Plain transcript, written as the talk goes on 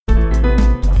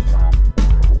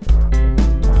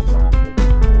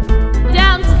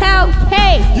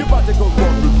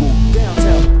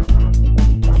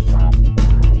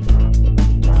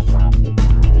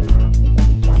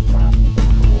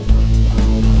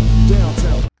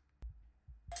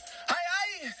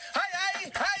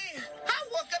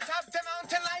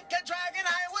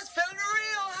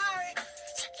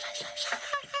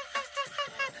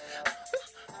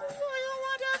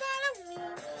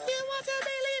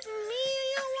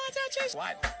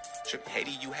What?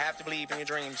 Haiti, you have to believe in your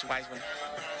dreams, Wiseman.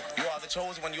 You are the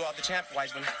chosen one. You are the champ,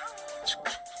 Wiseman.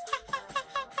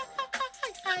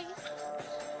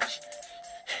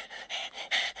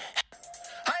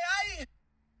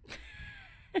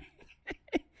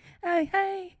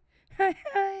 Hi.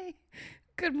 Hi.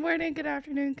 Good morning, good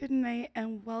afternoon, good night,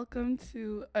 and welcome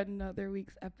to another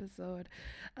week's episode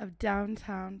of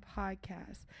Downtown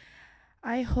Podcast.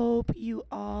 I hope you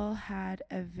all had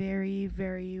a very,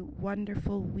 very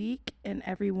wonderful week and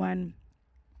everyone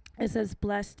is as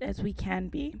blessed as we can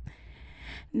be.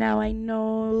 Now, I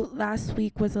know last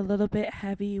week was a little bit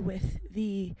heavy with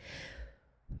the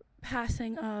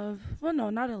passing of, well, no,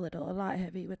 not a little, a lot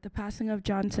heavy with the passing of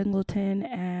John Singleton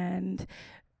and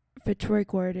Fitzroy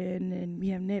Gordon, and we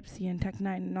have Nipsey and Tech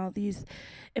Nine and all these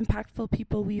impactful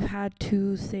people we've had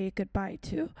to say goodbye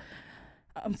to,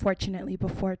 unfortunately,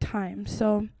 before time.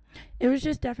 So it was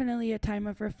just definitely a time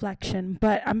of reflection,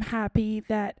 but I'm happy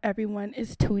that everyone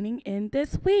is tuning in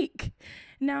this week.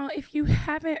 Now, if you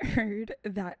haven't heard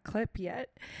that clip yet,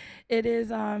 it is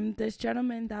this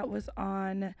gentleman that was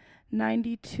on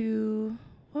 92,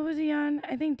 what was he on?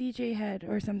 I think DJ Head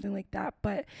or something like that,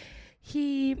 but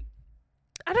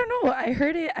I don't know, I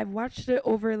heard it, I've watched it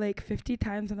over like 50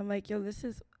 times and I'm like, yo, this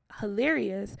is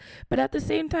hilarious, but at the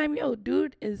same time, yo,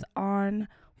 dude is on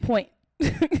point.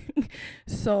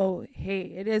 So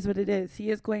hey, it is what it is.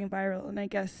 He is going viral, and I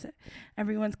guess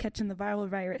everyone's catching the viral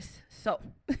virus. So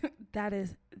that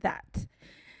is that.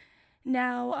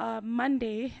 Now,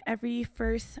 Monday, every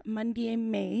first Monday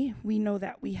in May, we know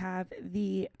that we have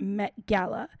the Met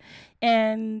Gala,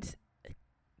 and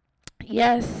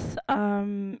yes,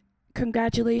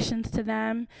 congratulations to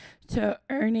them to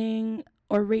earning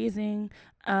or raising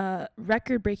a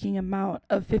record-breaking amount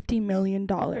of $50 million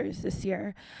this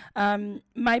year.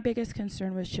 My biggest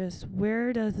concern was just,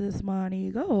 where does this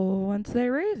money go once they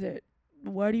raise it?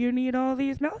 What do you need all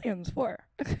these millions for?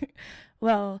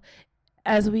 Well,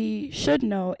 as we should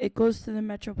know, it goes to the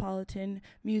Metropolitan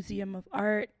Museum of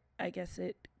Art. I guess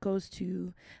it goes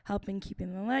to helping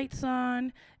keeping the lights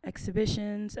on,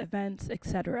 exhibitions, events,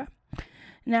 etc.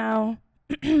 Now,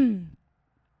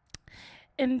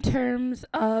 in terms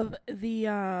of the,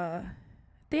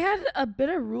 they had a bit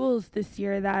of rules this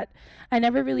year that I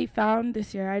never really found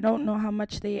this year. I don't know how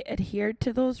much they adhered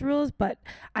to those rules, but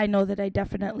I know that I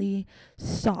definitely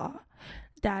saw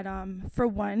that, for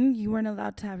one, you weren't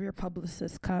allowed to have your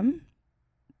publicist come.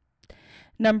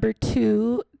 Number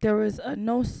two, there was a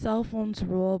no cell phones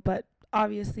rule, but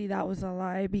obviously that was a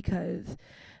lie because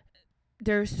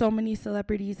there's so many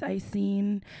celebrities I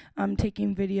seen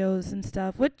taking videos and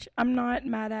stuff, which I'm not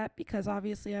mad at because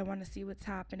obviously I want to see what's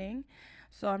happening.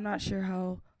 So I'm not sure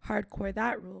how hardcore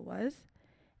that rule was.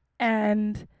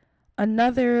 And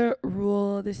another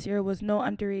rule this year was no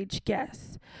underage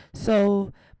guests.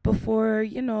 So before,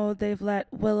 they've let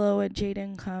Willow and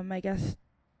Jaden come, I guess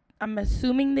I'm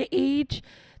assuming the age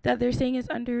that they're saying is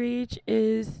underage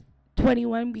is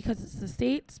 21 because it's the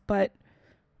States, but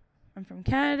I'm from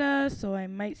Canada, so I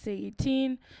might say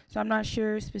 18, so I'm not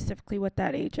sure specifically what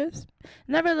that age is.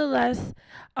 Nevertheless,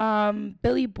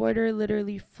 Billy Porter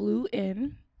literally flew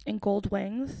in Gold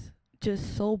Wings,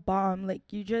 just so bomb. Like,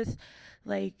 you just,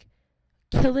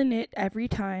 killing it every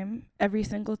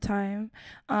single time.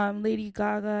 Lady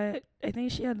Gaga, I think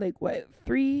she had,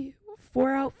 3-4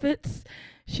 outfits.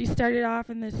 She started off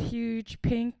in this huge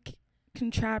pink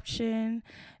contraption.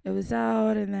 It was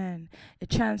out, and then it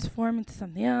transformed into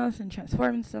something else and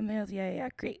transformed into something else. Yeah,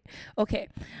 great. Okay.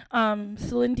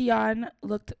 Celine Dion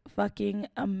looked fucking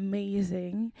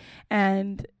amazing,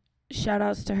 and shout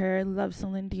outs to her. Love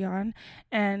Celine Dion.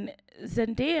 And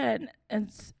Zendaya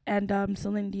and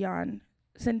Celine Dion.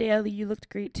 Zendaya, you looked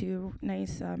great too.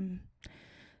 Nice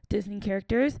Disney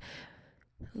characters.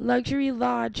 Luxury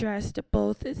Law dressed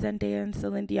both Zendaya and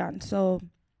Celine Dion, so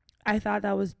I thought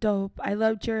that was dope. I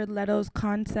love Jared Leto's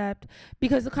concept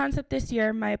because the concept this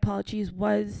year, my apologies,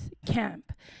 was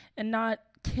camp, and not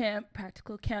camp,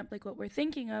 practical camp like what we're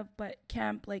thinking of, but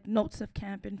camp like notes of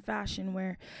camp in fashion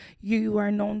where you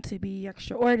are known to be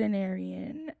extraordinary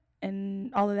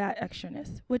and all of that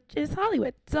extraness, which is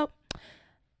Hollywood. So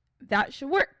that should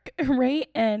work, right?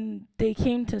 And they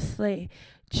came to slay.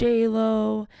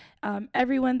 J-Lo,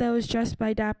 everyone that was dressed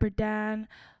by Dapper Dan.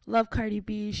 Love Cardi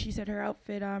B. She said her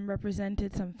outfit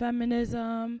represented some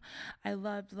feminism. I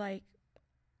loved,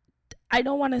 I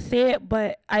don't want to say it,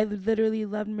 but I literally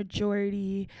loved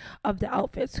majority of the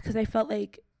outfits because I felt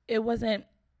like it wasn't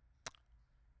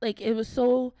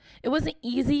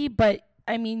easy, but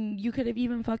I mean, you could have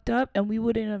even fucked up and we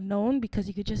wouldn't have known because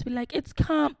you could just be like, it's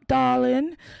camp,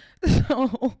 darling.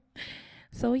 So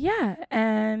So yeah,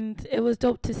 and it was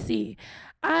dope to see.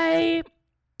 I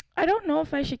I don't know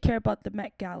if I should care about the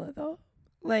Met Gala though.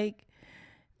 Like,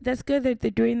 that's good that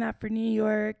they're doing that for New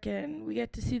York and we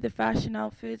get to see the fashion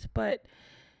outfits, but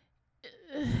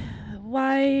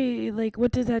why, like,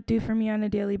 what does that do for me on a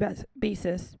daily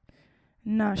basis?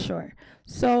 Not sure.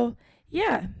 So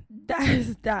yeah, that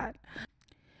is that.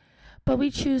 But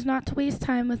we choose not to waste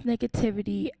time with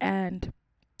negativity, and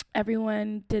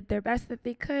everyone did their best that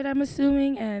they could, I'm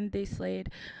assuming, and they slayed.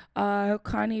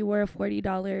 Connie wore a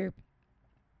 $40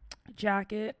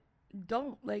 jacket.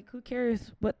 Don't, like, who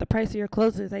cares what the price of your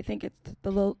clothes is? I think it's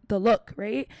the look,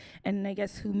 right? And I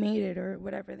guess who made it or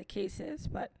whatever the case is.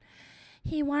 But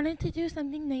he wanted to do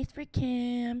something nice for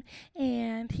Kim,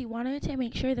 and he wanted to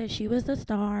make sure that she was the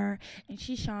star, and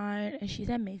she shone, and she's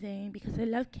amazing because I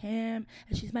love Kim,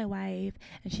 and she's my wife,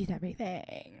 and she's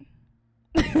everything.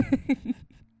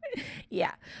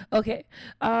 Yeah. Okay.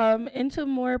 Into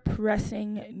more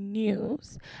pressing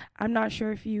news. I'm not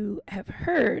sure if you have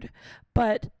heard,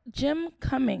 but Jim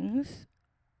Cummings,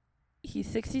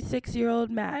 he's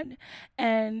 66-year-old man,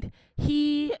 and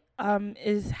he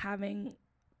is having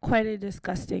quite a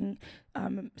disgusting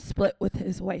split with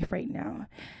his wife right now.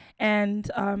 And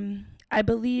I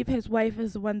believe his wife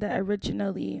is the one that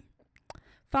originally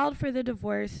filed for the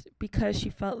divorce because she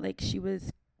felt like he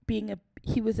was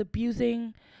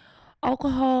abusing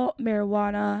alcohol,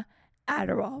 marijuana,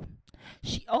 Adderall.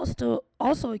 She also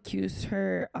accused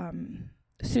her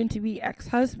soon-to-be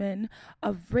ex-husband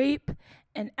of rape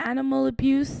and animal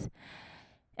abuse.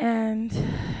 And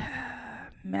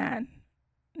man,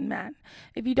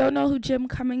 if you don't know who Jim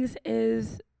Cummings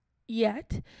is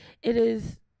yet, it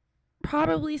is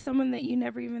probably someone that you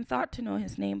never even thought to know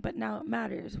his name, but now it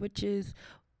matters, which is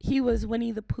he was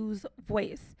Winnie the Pooh's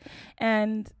voice.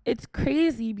 And it's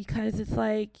crazy because it's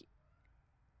like,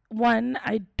 one,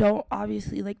 I don't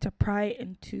obviously like to pry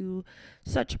into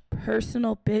such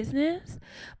personal business,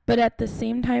 but at the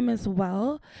same time as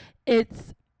well,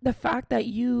 it's the fact that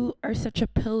you are such a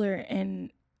pillar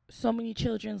in so many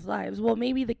children's lives. Well,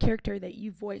 maybe the character that you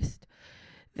voiced,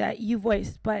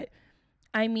 but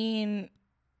I mean,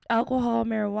 alcohol,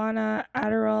 marijuana,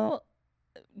 Adderall,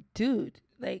 dude,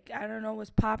 like, I don't know what's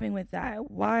popping with that.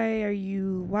 Why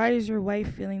is your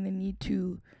wife feeling the need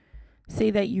to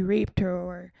say that you raped her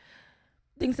or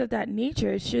things of that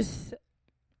nature? It's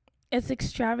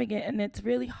extravagant, and it's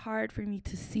really hard for me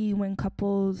to see when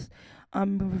couples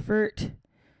revert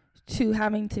to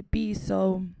having to be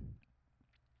so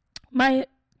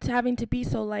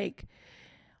like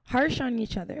harsh on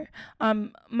each other.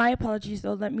 My apologies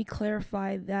though, let me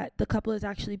clarify that the couple has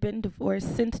actually been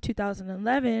divorced since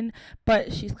 2011,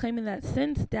 but she's claiming that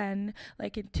since then,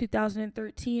 like in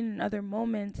 2013 and other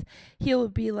moments, he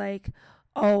would be like,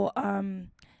 oh,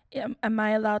 am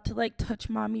I allowed to like touch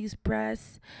mommy's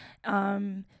breasts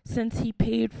since he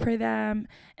paid for them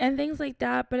and things like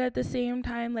that. But at the same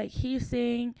time, like he's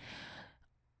saying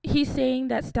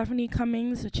that Stephanie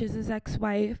Cummings, which is his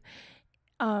ex-wife,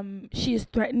 she has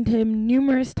threatened him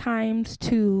numerous times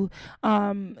to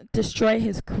destroy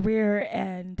his career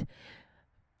and,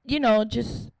 you know,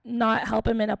 just not help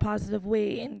him in a positive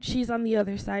way. And she's on the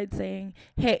other side saying,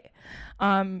 hey,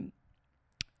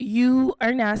 you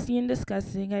are nasty and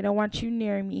disgusting. I don't want you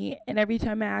near me. And every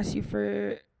time I ask you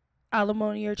for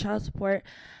alimony or child support,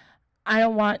 I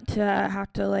don't want to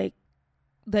have to like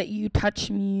let you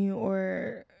touch me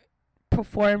or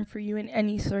perform for you in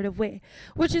any sort of way,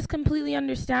 which is completely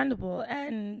understandable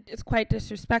and it's quite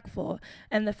disrespectful.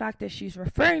 And the fact that she's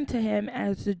referring to him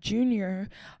as the junior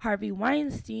Harvey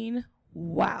Weinstein,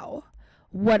 wow,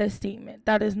 what a statement.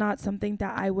 That is not something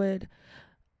that I would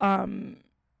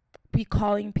be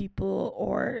calling people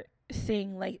or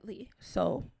saying lightly.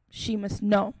 So she must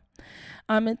know.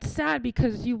 It's sad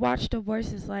because you watch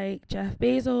divorces like Jeff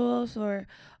Bezos or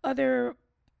other,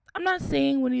 I'm not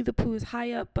saying Winnie the Pooh is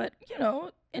high up, but you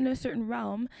know, in a certain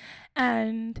realm.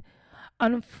 And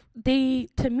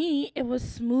to me, it was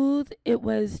smooth. It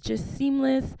was just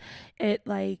seamless. It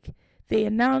like, they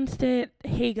announced it.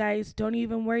 Hey guys, don't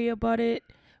even worry about it.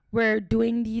 We're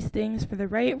doing these things for the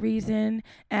right reason,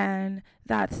 and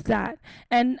that's that.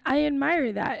 And I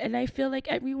admire that, and I feel like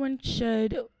everyone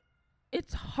should.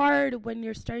 It's hard when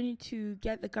you're starting to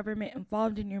get the government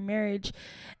involved in your marriage,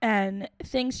 and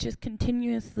things just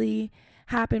continuously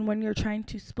happen when you're trying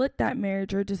to split that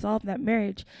marriage or dissolve that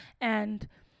marriage. And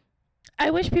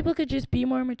I wish people could just be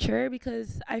more mature,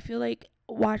 because I feel like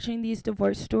watching these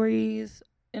divorce stories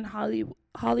in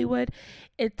Hollywood,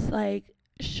 it's like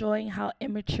showing how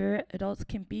immature adults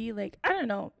can be. Like, I don't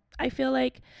know, I feel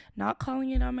like, not calling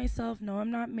it on myself, no,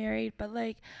 I'm not married, but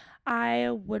like I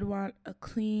would want a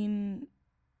clean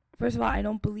first of all, I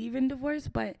don't believe in divorce,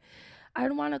 but I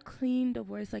don't want a clean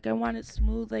divorce. Like, I want it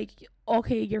smooth. Like,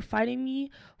 okay, you're fighting me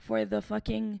for the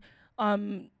fucking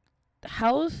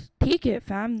house, take it,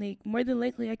 fam. Like, more than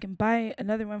likely I can buy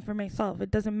another one for myself.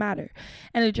 It doesn't matter.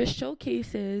 And it just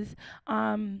showcases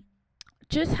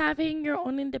just having your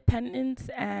own independence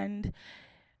and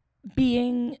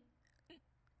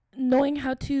knowing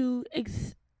how to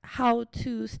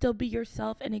still be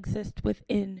yourself and exist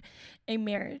within a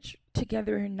marriage,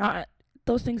 together or not.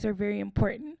 Those things are very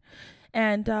important.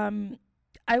 And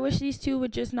I wish these two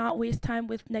would just not waste time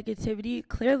with negativity.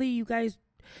 Clearly you guys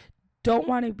don't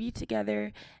want to be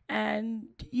together, and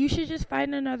you should just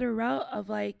find another route of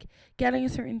like getting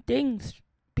certain things,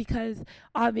 because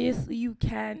obviously you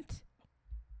can't,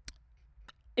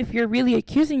 if you're really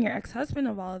accusing your ex-husband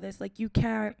of all of this, like, you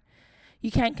can't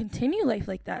continue life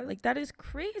like that. Like, that is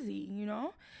crazy, you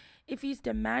know? If he's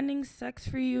demanding sex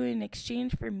for you in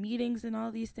exchange for meetings and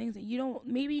all these things, and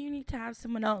maybe you need to have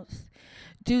someone else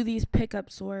do these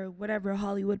pickups or whatever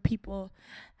Hollywood people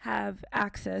have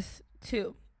access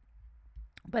to.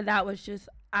 But that was just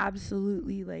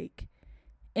absolutely, like,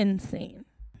 insane.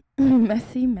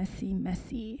 Messy, messy,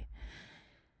 messy.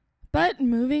 But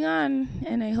moving on,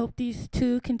 and I hope these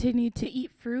two continue to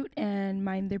eat fruit and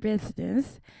mind their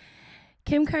business.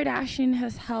 Kim Kardashian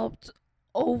has helped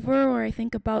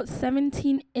about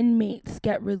 17 inmates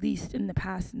get released in the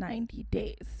past 90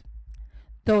 days.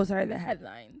 Those are the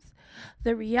headlines.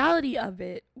 The reality of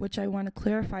it, which I want to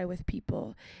clarify with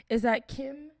people, is that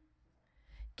Kim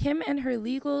and her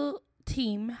legal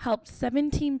team helped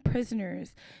 17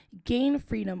 prisoners gain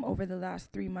freedom over the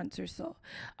last 3 months or so.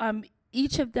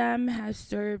 Each of them has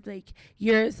served like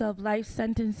years of life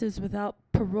sentences without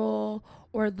parole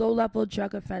or low-level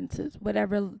drug offenses,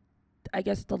 whatever I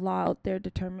guess the law out there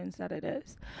determines that it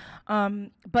is.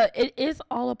 But it is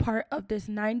all a part of this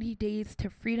 90 Days to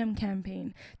Freedom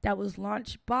campaign that was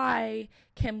launched by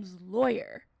Kim's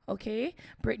lawyer, okay,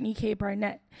 Brittany K.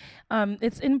 Barnett.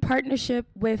 It's in partnership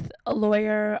with a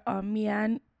lawyer,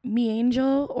 My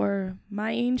Angel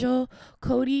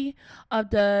Cody of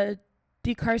the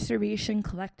Decarceration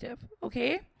Collective,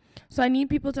 okay? So I need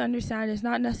people to understand it's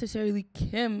not necessarily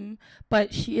Kim,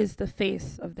 but she is the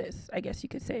face of this, I guess you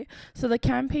could say. So the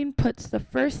campaign puts the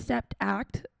First Step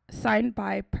Act, signed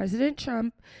by President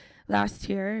Trump last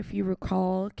year, if you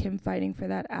recall Kim fighting for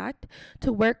that act,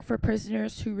 to work for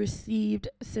prisoners who received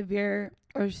severe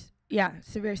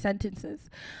sentences.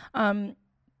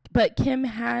 But Kim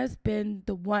has been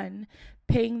the one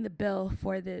paying the bill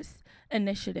for this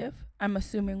initiative, I'm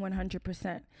assuming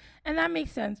 100%. And that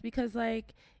makes sense, because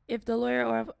like, if the lawyer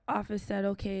or office said,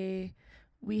 okay,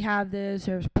 we have this,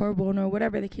 or pro bono,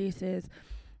 whatever the case is,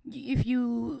 if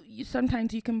you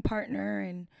sometimes you can partner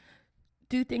and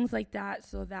do things like that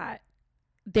so that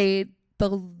the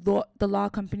law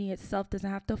company itself doesn't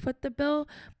have to foot the bill.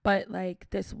 But like,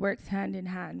 this works hand in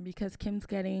hand, because Kim's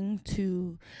getting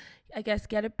to, I guess,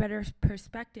 get a better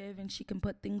perspective, and she can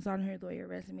put things on her lawyer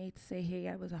resume to say, hey,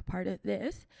 I was a part of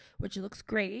this, which looks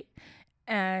great.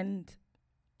 And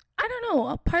I don't know,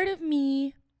 a part of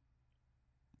me,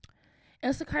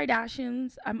 as the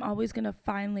Kardashians, I'm always going to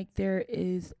find like there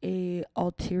is a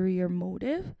ulterior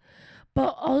motive.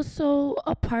 But also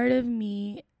a part of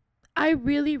me, I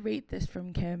really rate this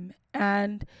from Kim.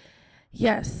 And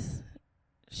yes,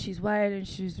 she's white and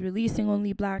she's releasing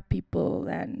only black people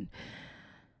and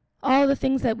all the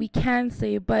things that we can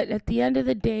say. But at the end of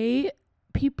the day,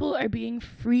 people are being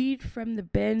freed from the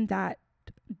bin that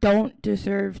don't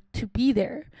deserve to be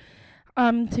there.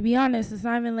 To be honest, it's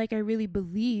not even like I really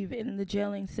believe in the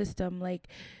jailing system. Like,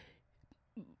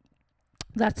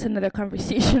 that's another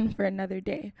conversation for another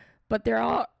day. But there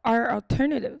are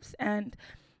alternatives, and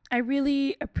I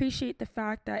really appreciate the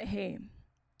fact that, hey,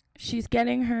 she's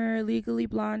getting her Legally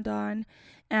Blonde on,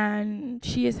 and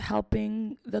she is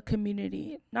helping the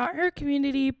community. Not her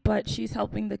community, but she's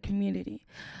helping the community.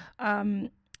 I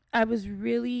was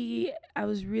really,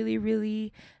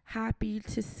 really happy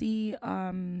to see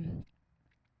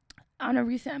on a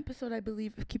recent episode, I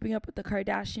believe, of Keeping Up with the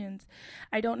Kardashians.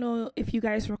 I don't know if you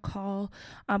guys recall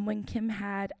when Kim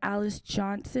had Alice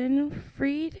Johnson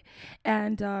freed,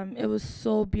 and it was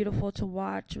so beautiful to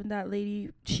watch when that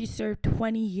lady, she served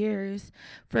 20 years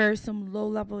for some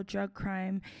low-level drug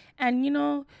crime. And, you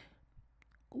know,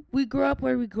 we grew up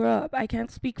where we grew up. I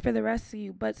can't speak for the rest of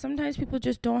you, but sometimes people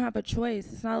just don't have a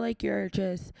choice. It's not like you're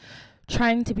just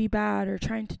trying to be bad or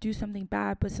trying to do something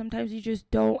bad, but sometimes you just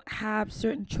don't have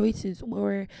certain choices,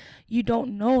 or you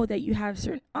don't know that you have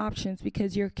certain options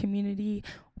because your community,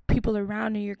 people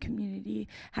around in your community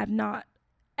have not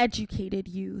educated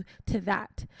you to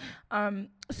that.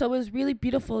 So it was really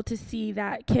beautiful to see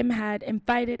that Kim had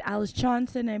invited Alice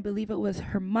Johnson, I believe it was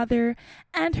her mother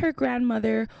and her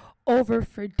grandmother, over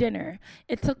for dinner.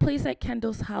 It took place at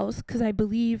Kendall's house because I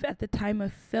believe at the time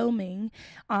of filming,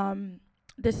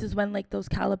 this is when like those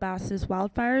Calabasas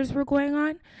wildfires were going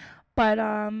on. But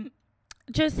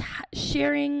just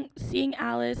sharing, seeing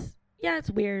Alice, yeah,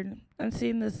 it's weird. I'm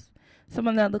seeing this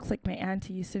someone that looks like my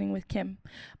auntie sitting with Kim,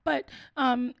 but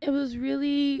it was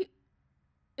really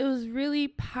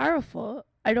powerful.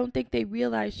 I don't think they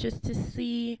realized, just to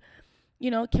see,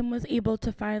 Kim was able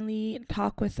to finally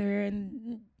talk with her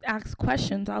and ask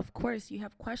questions. Of course, you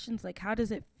have questions like, how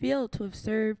does it feel to have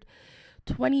served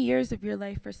 20 years of your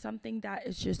life for something that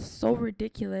is just so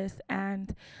ridiculous,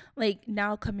 and like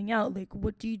now coming out, like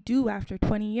what do you do after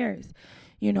 20 years,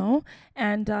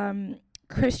 and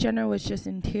Kris Jenner was just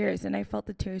in tears, and I felt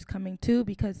the tears coming too,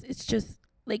 because it's just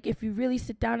like, if you really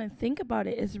sit down and think about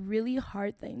it, it's a really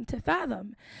hard thing to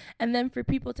fathom. And then for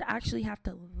people to actually have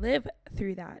to live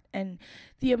through that, and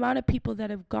the amount of people that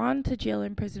have gone to jail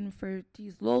and prison for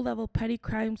these low-level petty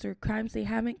crimes, or crimes they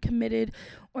haven't committed,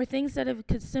 or things that have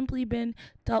could simply been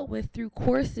dealt with through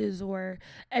courses or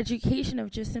education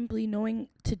of just simply knowing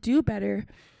to do better,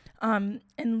 and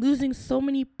losing so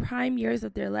many prime years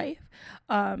of their life.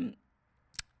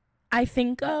 I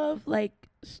think of like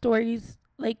stories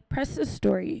like Pressa's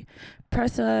story.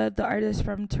 Pressa, the artist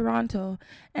from Toronto,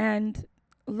 and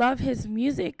love his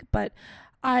music, but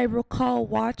I recall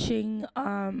watching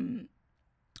a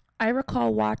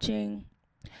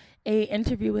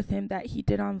interview with him that he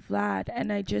did on Vlad,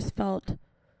 and I just felt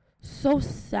so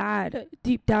sad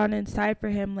deep down inside for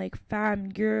him. Like,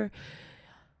 fam, your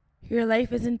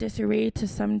life is in disarray to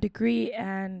some degree,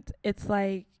 and it's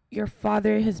like your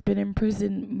father has been in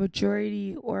prison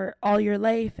majority or all your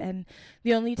life, and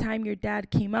the only time your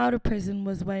dad came out of prison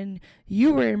was when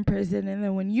you were in prison, and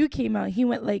then when you came out, he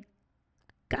went like,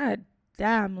 God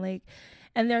damn, like,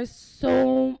 and there's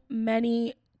too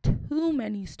many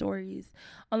stories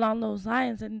along those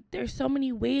lines, and there's so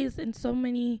many ways and so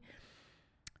many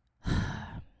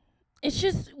it's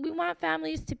just, we want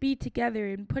families to be together,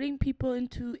 and putting people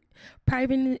into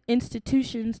private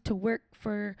institutions to work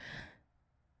for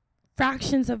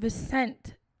fractions of a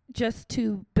cent just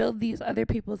to build these other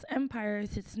people's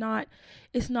empires. It's not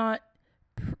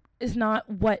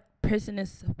what prison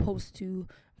is supposed to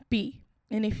be.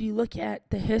 And if you look at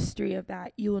the history of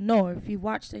that, you will know. If you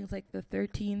watch things like the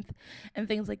 13th and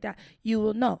things like that, you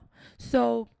will know.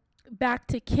 So back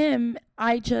to Kim,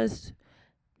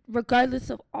 regardless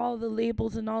of all the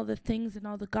labels and all the things and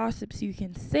all the gossips you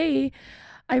can say,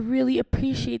 I really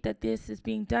appreciate that this is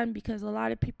being done, because a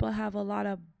lot of people have a lot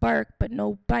of bark but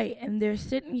no bite, and they're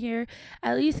sitting here.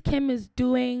 At least Kim is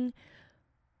doing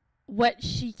what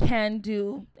she can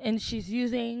do, and she's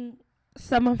using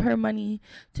some of her money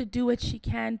to do what she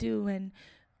can do, and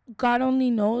God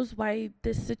only knows why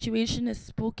this situation is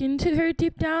spoken to her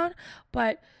deep down,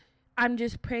 but I'm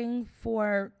just praying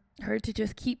for her to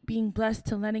just keep being blessed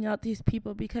to letting out these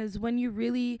people, because when you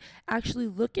really actually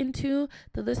look into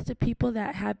the list of people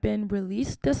that have been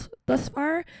released thus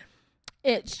far,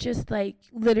 it's just like,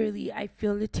 literally, I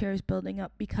feel the tears building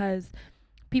up, because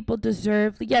people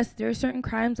deserve, yes, there are certain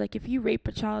crimes, like if you rape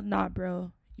a child, nah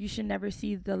bro, you should never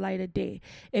see the light of day.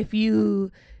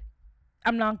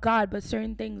 I'm not God, but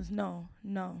certain things, no,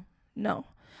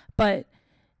 but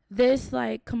this,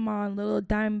 like, come on, little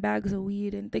dime bags of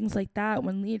weed and things like that,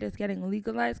 when weed is getting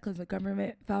legalized because the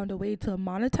government found a way to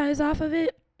monetize off of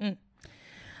it.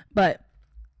 But,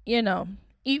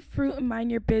 eat fruit and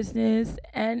mind your business.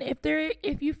 And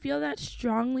if you feel that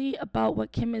strongly about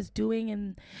what Kim is doing,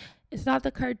 and it's not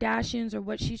the Kardashians or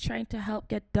what she's trying to help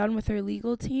get done with her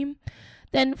legal team,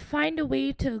 then find a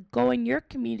way to go in your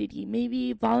community.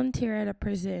 Maybe volunteer at a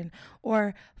prison,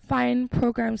 or find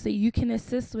programs that you can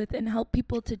assist with and help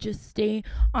people to just stay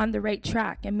on the right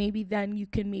track. And maybe then you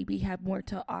can maybe have more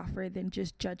to offer than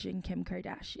just judging Kim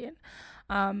Kardashian.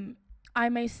 I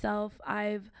myself,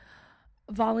 I've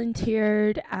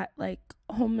volunteered at like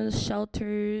homeless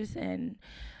shelters and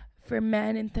for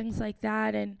men and things like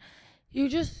that. And you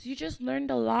just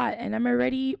learned a lot. And I'm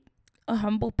already a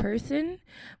humble person,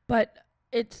 but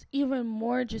it's even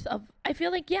more just I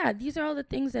feel like, yeah, these are all the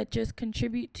things that just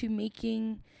contribute to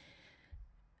making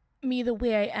me the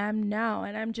way I am now.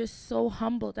 And I'm just so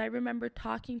humbled. I remember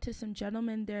talking to some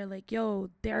gentlemen, they're like,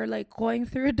 they're like going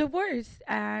through a divorce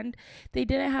and they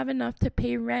didn't have enough to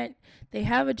pay rent. They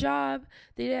have a job,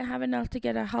 they didn't have enough to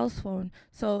get a house phone.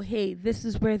 So, hey, this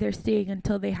is where they're staying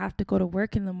until they have to go to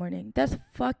work in the morning. That's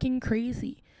fucking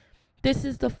crazy. This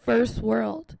is the first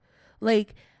world.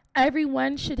 Like,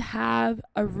 Everyone should have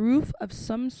a roof of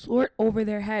some sort over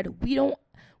their head. We don't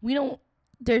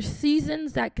there's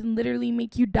seasons that can literally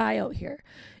make you die out here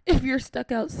if you're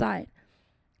stuck outside.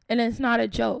 And it's not a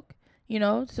joke,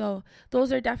 So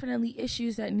those are definitely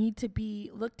issues that need to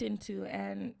be looked into,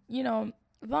 and,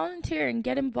 volunteer and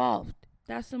get involved.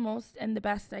 That's the most and the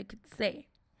best I could say.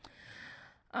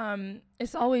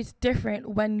 It's always different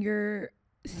when you're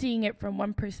seeing it from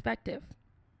one perspective.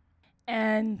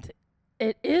 And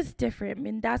it is different. I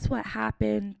mean, that's what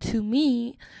happened to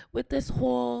me with this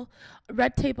whole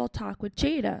Red Table Talk with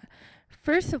Jada.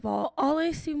 First of all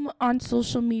I see on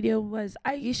social media was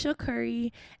Ayesha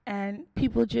Curry and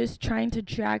people just trying to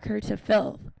drag her to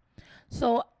filth.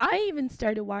 So I even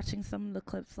started watching some of the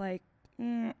clips like,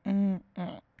 and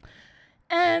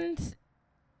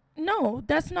no,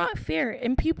 that's not fair.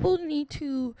 And people need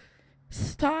to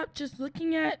stop just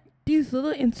looking at these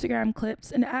little Instagram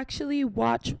clips and actually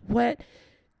watch what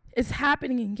is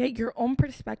happening and get your own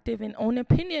perspective and own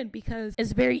opinion, because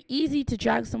it's very easy to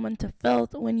drag someone to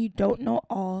filth when you don't know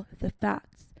all the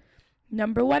facts.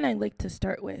 Number one, I'd like to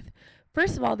start with.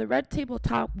 First of all, the Red Table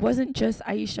Talk wasn't just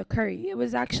Ayesha Curry. It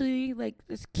was actually like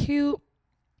this cute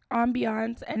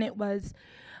ambiance, and it was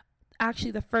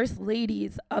actually the first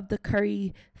ladies of the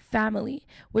Curry family,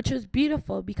 which was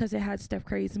beautiful because it had Steph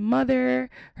Curry's mother,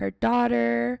 her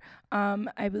daughter,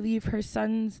 I believe her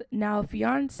son's now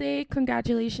fiance.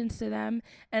 Congratulations to them.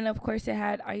 And of course it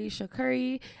had Ayesha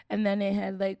Curry, and then it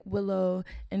had like Willow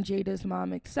and Jada's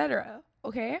mom, etc.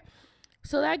 Okay,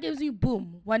 so that gives you,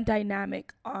 boom, one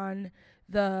dynamic on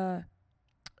the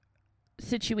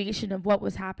situation of what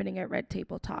was happening at Red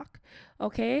Table Talk.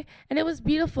 Okay, and it was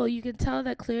beautiful. You could tell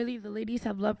that clearly the ladies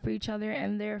have love for each other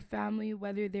and their family,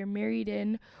 whether they're married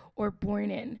in or born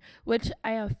in, which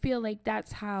I feel like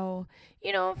that's how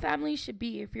families should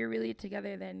be. If you're really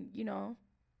together, then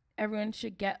everyone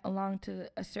should get along to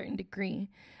a certain degree.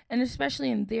 And especially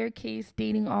in their case,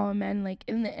 dating all men like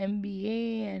in the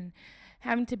NBA and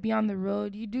having to be on the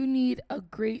road, you do need a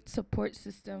great support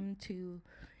system to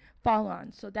fall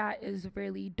on. So that is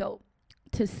really dope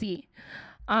to see.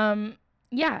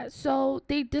 So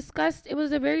they discussed, it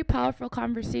was a very powerful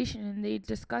conversation, and they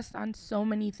discussed on so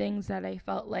many things that I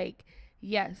felt like,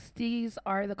 yes, these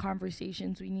are the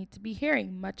conversations we need to be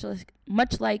hearing, much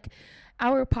like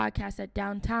our podcast at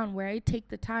Downtown, where I take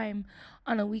the time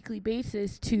on a weekly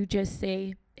basis to just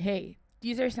say, hey,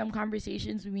 these are some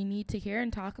conversations we need to hear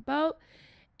and talk about,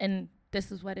 and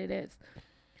this is what it is.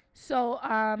 So,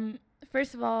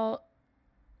 first of all,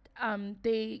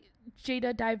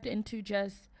 Jada dived into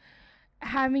just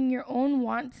having your own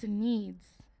wants and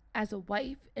needs as a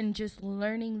wife, and just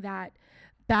learning that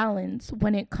balance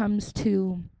when it comes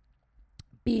to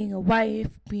being a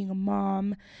wife, being a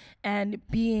mom, and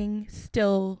being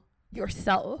still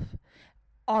yourself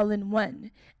all in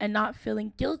one, and not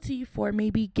feeling guilty for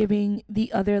maybe giving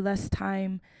the other less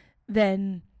time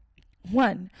than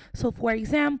one. So for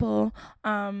example,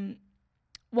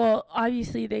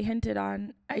 obviously they hinted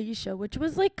on Ayesha, which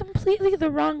was like completely the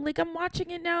wrong, like I'm watching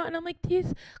it now and I'm like,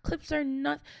 these clips are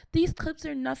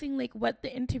nothing like what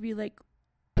the interview, like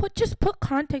put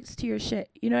context to your shit,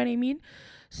 you know what I mean?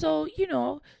 So,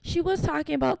 she was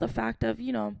talking about the fact of,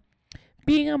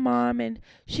 being a mom, and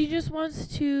she still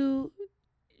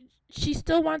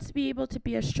wants to be able to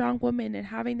be a strong woman and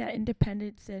having that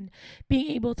independence and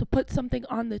being able to put something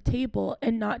on the table,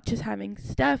 and not just having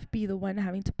Steph be the one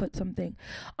having to put something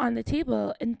on the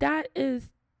table. And that is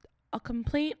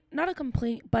not a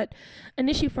complaint, but an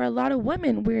issue for a lot of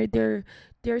women, where they're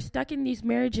stuck in these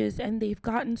marriages and they've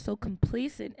gotten so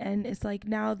complacent, and it's like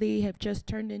now they have just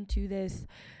turned into this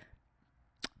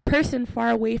person far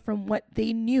away from what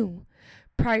they knew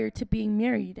prior to being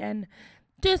married. And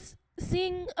just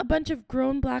seeing a bunch of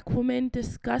grown Black women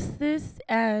discuss this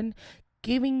and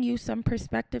giving you some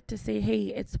perspective to say, hey,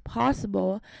 it's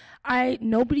possible.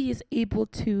 Nobody is able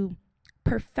to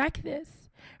perfect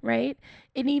this, right?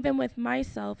 And even with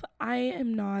myself, I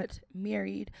am not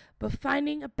married, but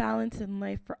finding a balance in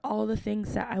life for all the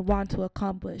things that I want to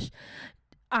accomplish.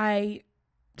 I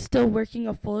still working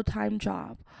a full-time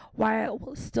job,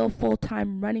 while still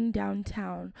full-time running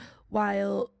downtown,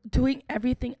 while doing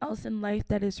everything else in life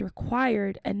that is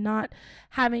required, and not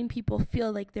having people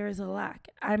feel like there is a lack.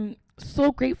 I'm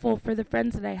so grateful for the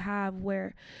friends that I have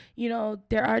where,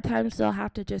 there are times they'll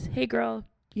have to just, hey girl,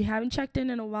 you haven't checked in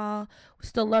a while, we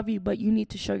still love you, but you need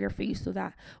to show your face so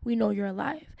that we know you're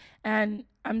alive. And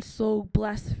I'm so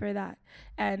blessed for that.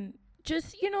 And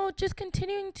just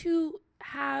continuing to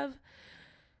have,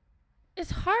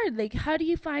 it's hard. Like, how do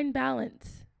you find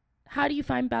balance?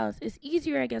 It's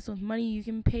easier, I guess, with money. You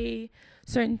can pay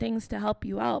certain things to help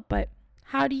you out, but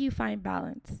how do you find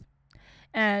balance?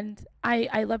 And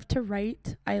I love to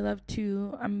write. I'm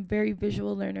a very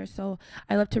visual learner, so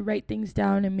I love to write things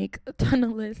down and make a ton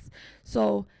of lists.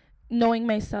 So knowing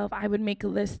myself, I would make a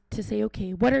list to say,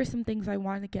 okay, what are some things I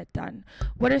want to get done?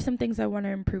 What are some things I want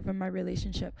to improve in my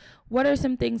relationship? What are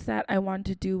some things that I want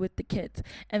to do with the kids?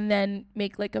 And then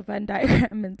make like a Venn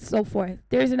diagram and so forth.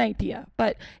 There's an idea,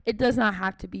 but it does not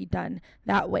have to be done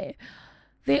that way.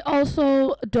 They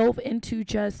also dove into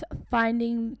just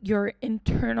finding your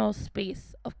internal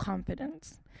space of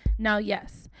confidence. Now,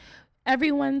 yes,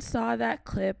 everyone saw that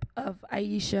clip of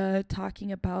Aisha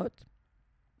talking about,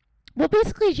 well,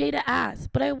 basically Jada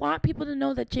asked, but I want people to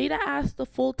know that Jada asked the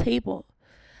full table.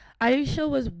 Aisha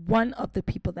was one of the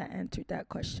people that answered that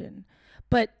question,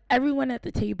 but everyone at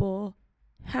the table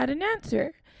had an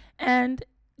answer. And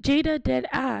Jada did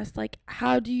ask, like,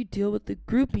 how do you deal with the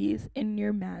groupies in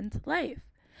your man's life?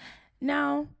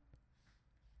 Now,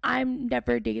 I've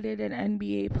never dated an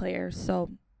NBA player,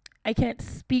 so I can't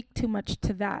speak too much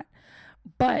to that.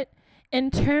 But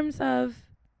in terms of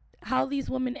how these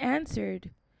women answered,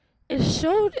 it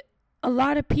showed a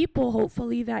lot of people,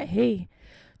 hopefully, that, hey,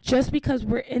 just because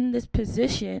we're in this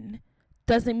position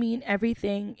doesn't mean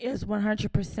everything is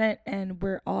 100% and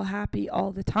we're all happy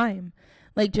all the time.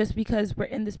 Like, just because we're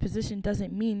in this position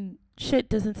doesn't mean shit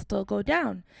doesn't still go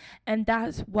down. And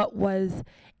that's what was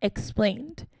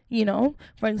explained. You know,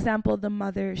 for example,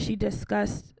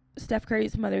 Steph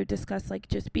Curry's mother discussed like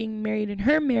just being married in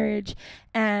her marriage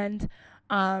and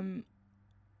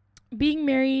being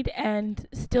married and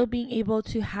still being able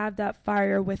to have that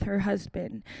fire with her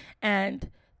husband, and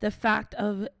the fact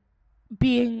of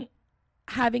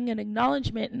having an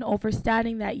acknowledgement and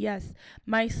understanding that, yes,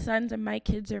 my sons and my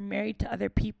kids are married to other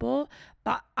people,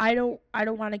 but I don't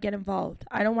want to get involved.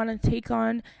 I don't want to take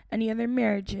on any other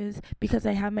marriages because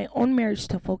I have my own marriage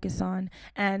to focus on.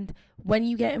 And when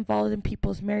you get involved in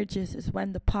people's marriages is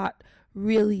when the pot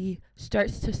really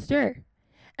starts to stir.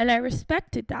 And I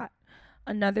respected that.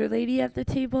 Another lady at the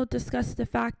table discussed the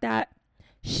fact that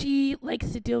she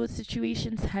likes to deal with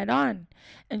situations head on,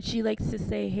 and she likes to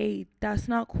say, hey, that's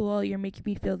not cool, you're making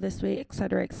me feel this way,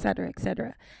 etc., etc.,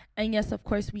 etc. And yes, of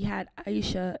course, we had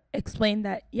Aisha explain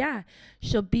that, yeah,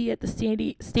 she'll be at the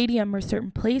stadium or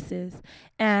certain places,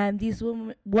 and these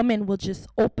women will just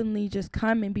openly just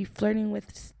come and be flirting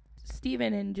with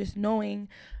Steven and just knowing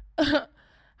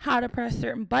how to press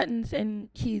certain buttons, and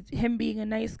him being a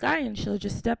nice guy, and she'll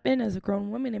just step in as a grown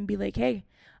woman and be like, hey,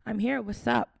 I'm here, what's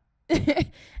up?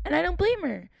 And I don't blame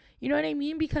her. You know what I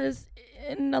mean? Because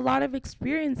in a lot of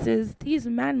experiences, these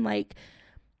men, like,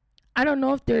 I don't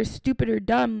know if they're stupid or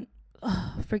dumb.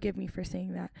 Ugh, forgive me for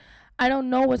saying that. I don't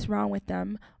know what's wrong with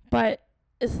them, but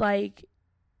it's like,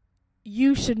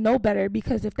 you should know better,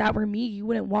 because if that were me, you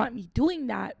wouldn't want me doing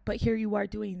that. But here you are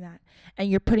doing that, and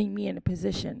you're putting me in a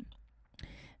position.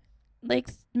 Like,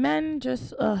 men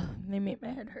just, they make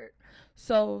my head hurt.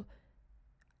 So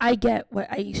I get what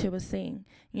Aisha was saying,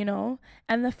 you know,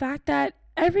 and the fact that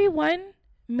everyone,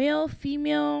 male,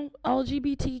 female,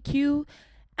 LGBTQ,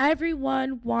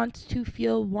 everyone wants to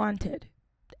feel wanted.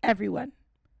 Everyone.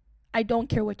 I don't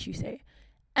care what you say.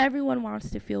 Everyone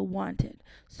wants to feel wanted.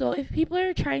 So if people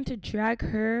are trying to drag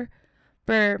her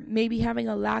for maybe having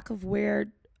a lack of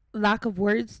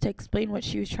words to explain what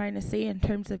she was trying to say in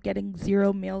terms of getting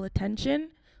zero male attention,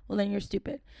 well, then you're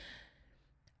stupid.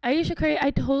 Aisha Curry,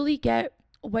 I totally get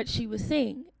what she was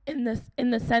saying in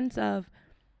the sense of,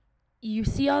 you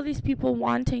see all these people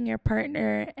wanting your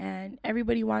partner and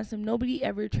everybody wants them. Nobody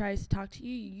ever tries to talk to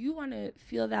you. You want to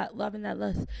feel that love and that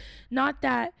lust. Not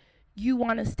that you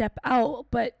want to step out,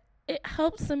 but it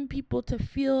helps some people to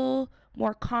feel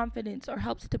more confidence, or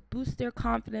helps to boost their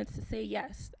confidence to say,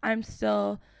 yes, I'm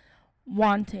still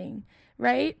wanting,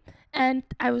 right? And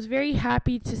I was very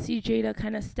happy to see Jada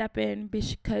kind of step in,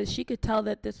 because she could tell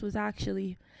that this was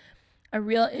actually a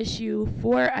real issue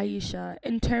for Aisha.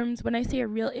 In terms, when I say a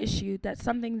real issue, that's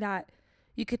something that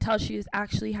you could tell she is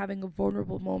actually having a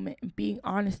vulnerable moment and being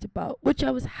honest about, which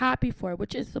I was happy for,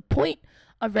 which is the point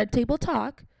of Red Table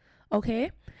Talk,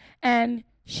 okay? And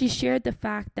she shared the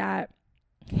fact that,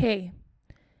 hey,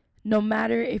 no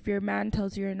matter if your man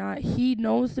tells you or not, he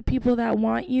knows the people that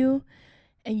want you,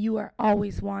 and you are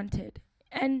always wanted.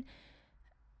 And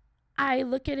I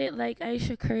look at it like,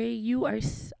 Aisha Curry,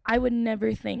 I would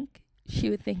never think she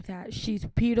would think that. She's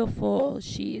beautiful,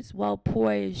 she's well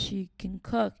poised, she can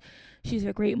cook, she's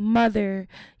a great mother,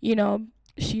 you know,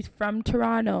 she's from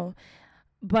Toronto.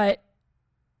 But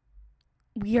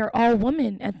we are all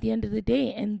women at the end of the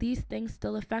day, and these things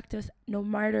still affect us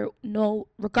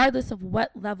regardless of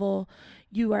what level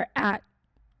you are at.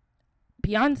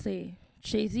 Beyonce,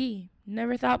 Jay-Z,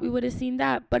 Never thought we would have seen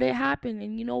that, but it happened.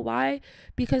 And you know why?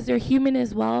 Because they're human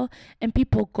as well, and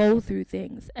people go through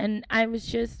things. And I was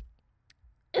just,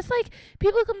 it's like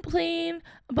people complain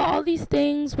about all these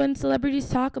things when celebrities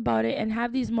talk about it and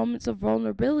have these moments of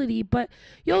vulnerability, but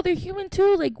yo, they're human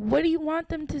too. Like, what do you want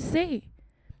them to say?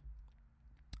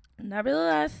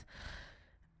 Nevertheless,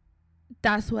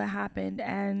 that's what happened,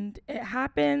 and it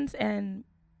happens, and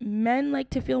men like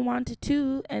to feel wanted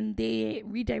too, and they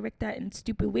redirect that in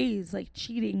stupid ways like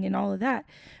cheating and all of that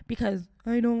because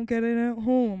I don't get it at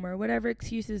home or whatever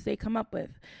excuses they come up with.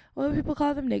 Well, people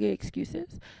call them nigga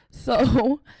excuses.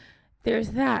 So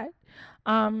there's that.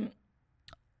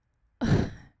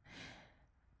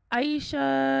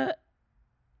 Aisha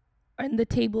and the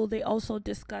table, they also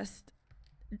discussed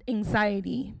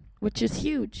anxiety, which is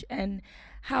huge, and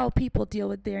how people deal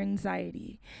with their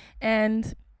anxiety.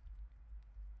 And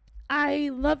I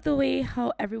love the way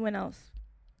how everyone else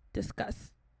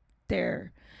discussed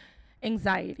their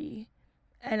anxiety,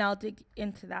 and I'll dig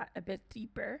into that a bit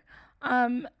deeper.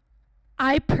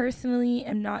 I personally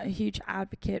am not a huge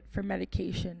advocate for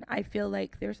medication. I feel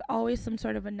like there's always some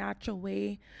sort of a natural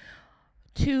way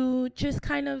to just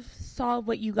kind of solve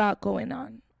what you got going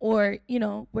on. Or, you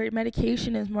know, where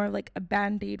medication is more like a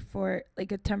band-aid for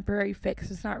like a temporary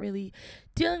fix. It's not really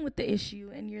dealing with the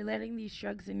issue, and you're letting these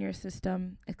drugs in your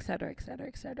system, et cetera, et cetera,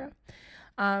 et cetera.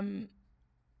 And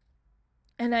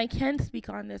I can speak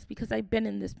on this because I've been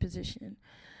in this position,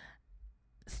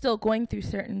 still going through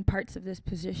certain parts of this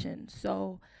position.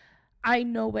 So I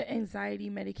know what anxiety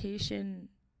medication,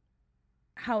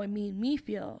 how it made me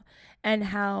feel, and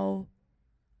how,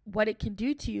 what it can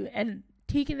do to you. And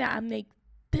taking that, I'm like,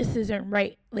 this isn't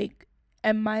right. Like,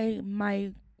 and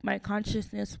my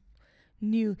consciousness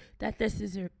knew that this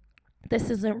isn't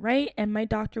right, and my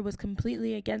doctor was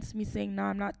completely against me, saying, no,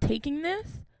 I'm not taking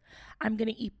this. I'm going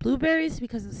to eat blueberries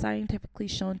because it's scientifically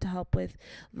shown to help with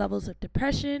levels of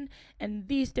depression and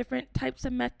these different types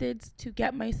of methods to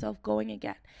get myself going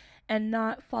again and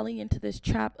not falling into this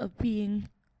trap of being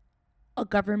a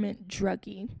government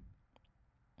druggie.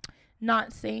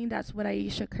 Not saying that's what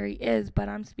Ayesha Curry is, but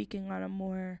I'm speaking on a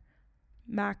more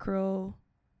macro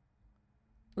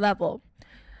level.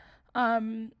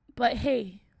 But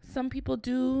hey, some people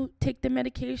do take the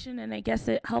medication, and I guess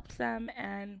it helps them.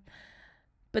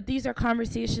 But these are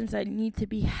conversations that need to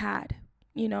be had,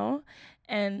 you know?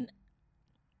 And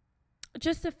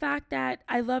just the fact that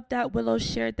I love that Willow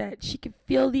shared that she could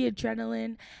feel the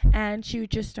adrenaline, and she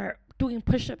would just start doing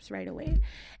push-ups right away.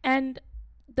 And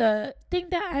the thing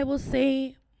that I will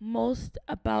say most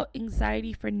about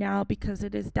anxiety for now, because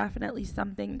it is definitely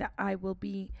something that I will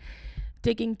be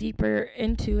digging deeper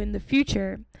into in the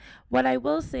future, what I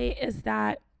will say is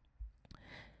that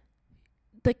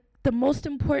the most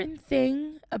important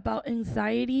thing about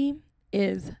anxiety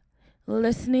is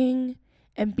listening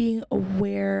and being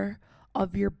aware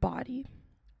of your body.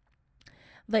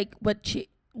 Like what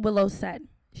Willow said,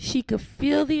 she could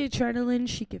feel the adrenaline,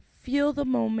 she could feel the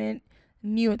moment,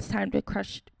 knew it's time to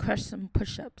crush some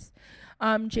push-ups.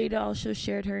 Jada also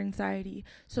shared her anxiety.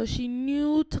 So she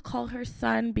knew to call her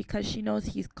son because she knows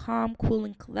he's calm, cool,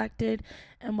 and collected,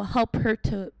 and will help her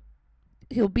to,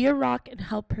 he'll be a rock and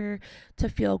help her to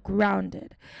feel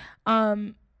grounded.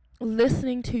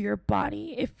 Listening to your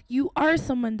body. If you are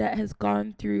someone that has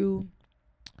gone through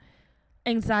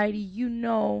anxiety, you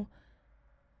know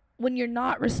when you're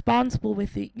not responsible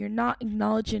with it, you're not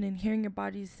acknowledging and hearing your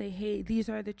body say, hey, these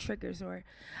are the triggers, or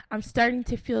I'm starting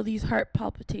to feel these heart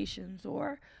palpitations,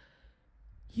 or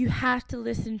you have to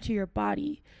listen to your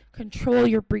body, control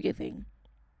your breathing,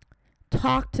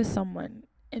 talk to someone,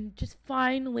 and just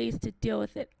find ways to deal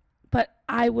with it. But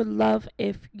I would love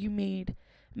if you made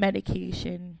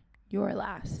medication your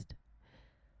last.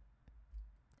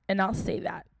 And I'll say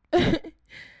that.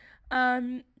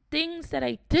 Things that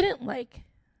I didn't like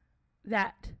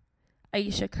that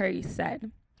Ayesha Curry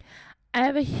said. I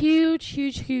have a huge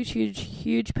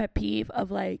pet peeve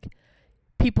of like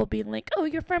people being like, oh,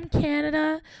 you're from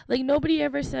Canada. Like nobody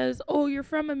ever says, oh, you're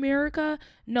from America.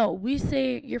 No, we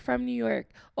say you're from New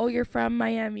York. Oh, you're from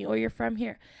Miami. Or you're from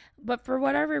here. But for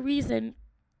whatever reason,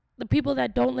 the people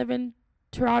that don't live in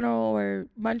Toronto or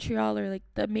Montreal or like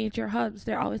the major hubs,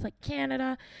 they're always like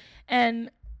Canada. And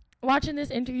watching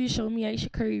this interview showed me Ayesha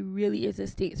Curry really is a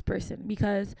statesperson,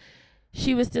 because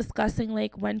she was discussing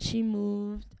like when she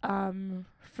moved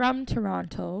from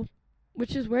Toronto,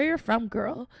 which is where you're from,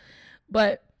 girl.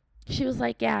 But she was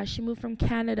like, yeah, she moved from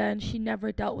Canada and she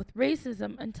never dealt with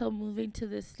racism until moving to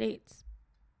the States.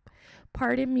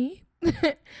 Pardon me?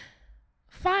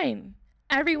 Fine.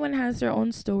 Everyone has their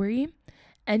own story.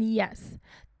 And yes,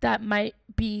 that might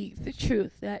be the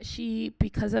truth, that she,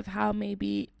 because of how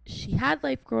maybe she had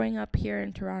life growing up here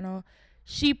in Toronto,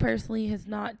 she personally has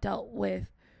not dealt with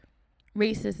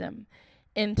racism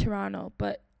in Toronto.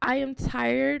 But I am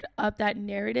tired of that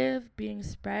narrative being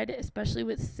spread, especially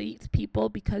with States people,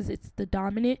 because it's the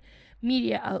dominant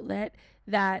media outlet,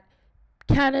 that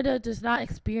Canada does not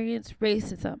experience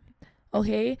racism.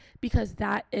 Okay? Because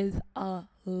that is a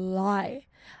lie.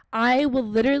 I will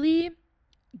literally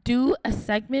do a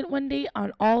segment one day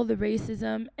on all the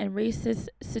racism and racist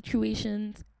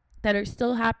situations that are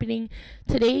still happening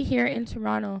today here in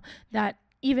Toronto that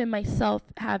even myself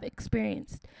have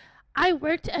experienced. I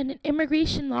worked at an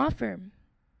immigration law firm,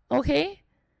 okay?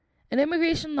 An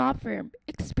immigration law firm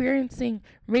experiencing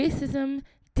racism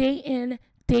day in,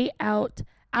 day out,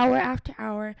 hour after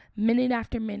hour, minute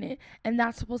after minute. And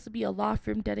that's supposed to be a law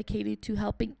firm dedicated to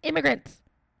helping immigrants,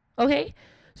 okay?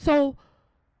 So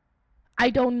I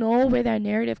don't know where that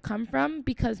narrative come from,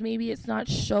 because maybe it's not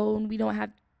shown. We don't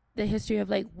have the history of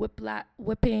like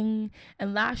whipping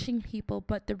and lashing people,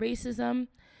 but the racism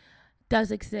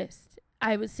does exist.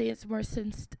 I would say it's more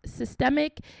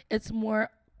systemic, it's more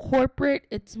corporate,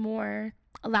 it's more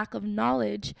a lack of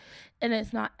knowledge, and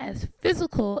it's not as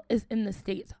physical as in the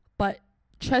States. But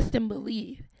trust and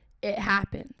believe, it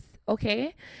happens,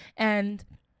 okay? And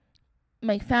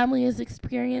my family has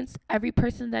experienced, every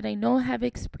person that I know have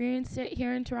experienced it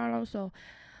here in Toronto. So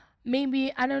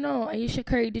maybe, I don't know, Aisha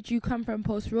Curry, did you come from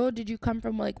Post Road? Did you come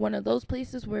from like one of those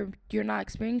places where you're not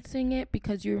experiencing it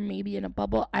because you're maybe in a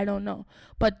bubble? I don't know.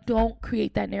 But don't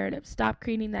create that narrative. Stop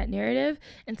creating that narrative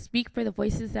and speak for the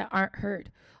voices that aren't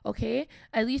heard, okay?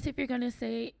 At least if you're going to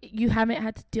say you haven't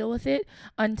had to deal with it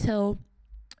until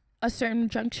a certain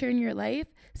juncture in your life,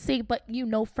 say, but you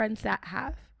know friends that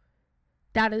have.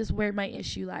 That is where my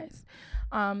issue lies.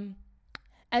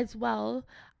 As well,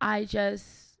 I'm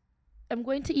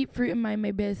going to eat fruit and mind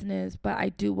my business, but I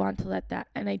do want to let that,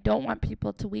 and I don't want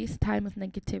people to waste time with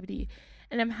negativity.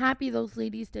 And I'm happy those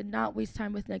ladies did not waste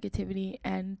time with negativity,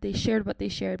 and they shared what they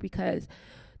shared because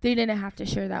they didn't have to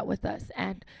share that with us.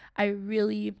 And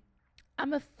I'm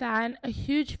a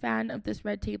huge fan of this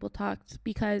Red Table Talks,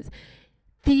 because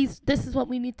this is what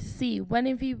we need to see. When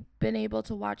have you been able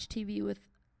to watch TV with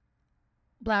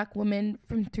Black women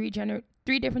from three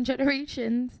different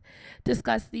generations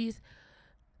discuss these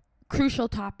crucial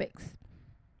topics,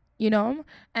 you know?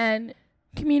 And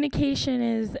communication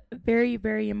is very,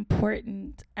 very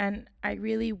important. And I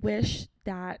really wish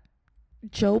that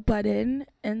Joe Budden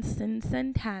and Sin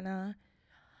Santana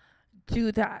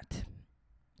do that,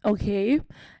 okay?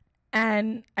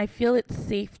 And I feel it's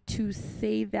safe to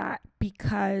say that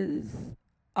because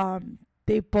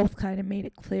they both kind of made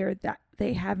it clear that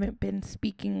they haven't been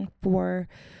speaking for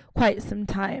quite some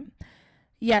time.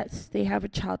 Yes, they have a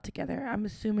child together. I'm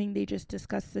assuming they just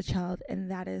discussed the child, and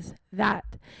that is that.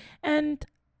 And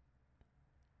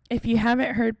if you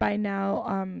haven't heard by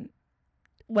now,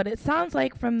 what it sounds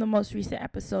like from the most recent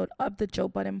episode of the Joe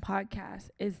Budden podcast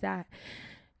is that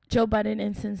Joe Budden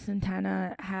and Sin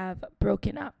Santana have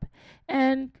broken up.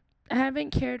 And I haven't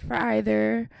cared for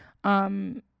either.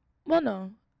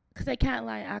 No, because I can't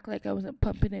lie and act like I wasn't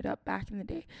pumping it up back in the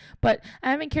day. But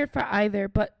I haven't cared for either.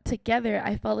 But together,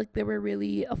 I felt like they were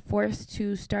really a force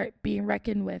to start being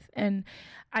reckoned with. And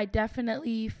I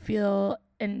definitely feel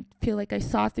like I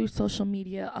saw through social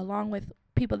media, along with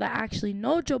people that actually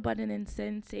know Joe Budden and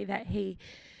Sin, say that, hey,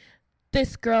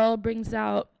 this lady brings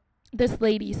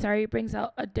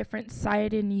out a different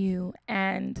side in you.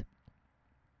 And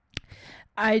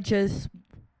I just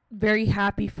very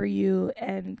happy for you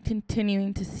and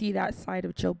continuing to see that side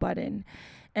of Joe Budden.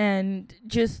 And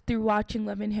just through watching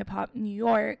Love and Hip Hop New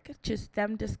York, just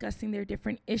them discussing their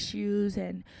different issues.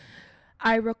 And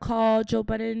I recall Joe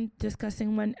Budden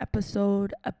discussing one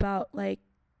episode about like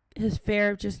his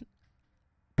fear of just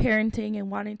parenting and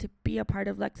wanting to be a part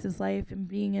of Lex's life and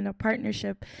being in a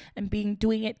partnership and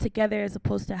doing it together, as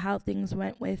opposed to how things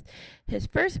went with his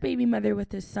first baby mother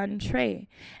with his son Trey.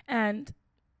 And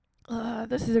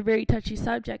this is a very touchy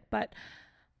subject, but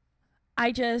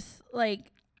I just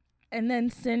and then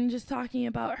Sin just talking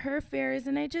about her fears,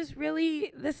 and I just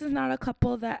really, this is not a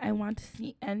couple that I want to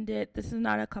see end it. This is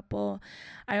not a couple,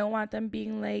 I don't want them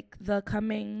being like the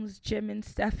Cummings, Jim and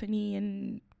Stephanie,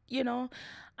 and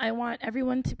I want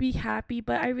everyone to be happy.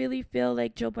 But I really feel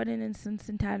like Joe Budden and Sin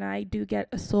Santana, I do get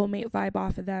a soulmate vibe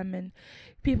off of them, and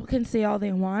people can say all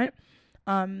they want.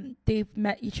 They've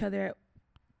met each other at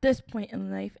this point in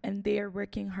life, and they are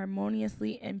working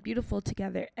harmoniously and beautiful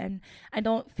together. And I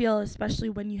don't feel, especially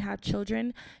when you have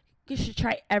children, you should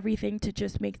try everything to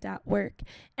just make that work.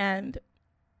 And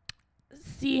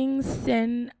seeing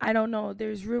Sin, I don't know,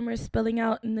 there's rumors spilling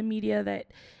out in the media that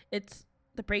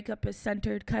the breakup is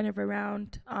centered kind of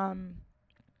around an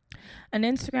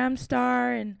Instagram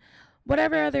star and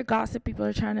whatever other gossip people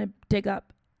are trying to dig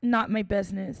up. Not my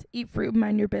business. Eat fruit,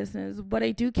 mind your business. What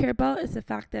I do care about is the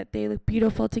fact that they look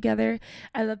beautiful together.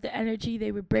 I love the energy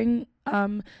they would bring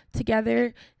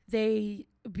together. They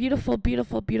beautiful,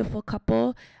 beautiful, beautiful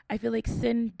couple. I feel like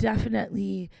Sin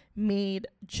definitely made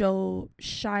Joe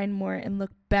shine more and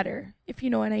look better, if you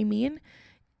know what I mean.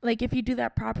 Like, if you do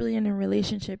that properly in a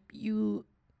relationship, you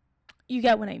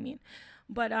get what I mean.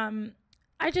 But I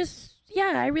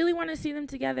really want to see them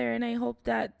together, and I hope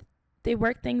that they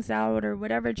work things out or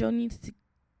whatever Joe needs to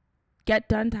get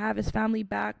done to have his family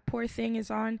back. Poor thing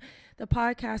is on the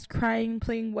podcast crying,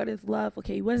 playing What Is Love.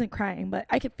 Okay, he wasn't crying, but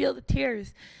I could feel the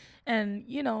tears and,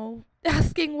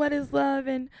 asking what is love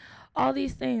and all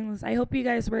these things. I hope you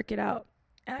guys work it out.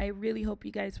 I really hope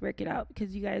you guys work it out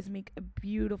because you guys make a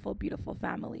beautiful, beautiful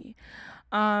family.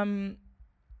 But,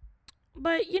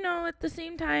 at the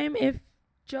same time, if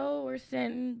Joe or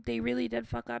Sin, they really did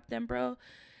fuck up, then, bro,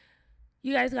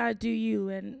 you guys gotta do you.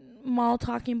 And Maul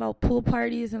talking about pool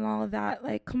parties and all of that,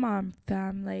 like, come on,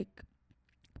 fam, like,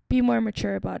 be more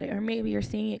mature about it. Or maybe you're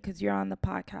saying it because you're on the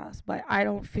podcast, but I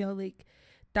don't feel like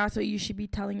that's what you should be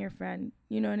telling your friend.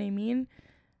 You know what I mean?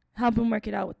 Help him work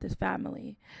it out with this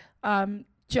family.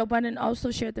 Joe Budden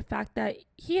also shared the fact that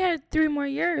he had 3 more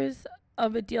years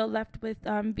of a deal left with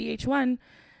VH1,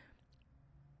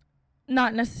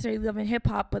 not necessarily Love and Hip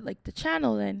Hop, but like the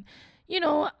channel. And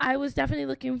I was definitely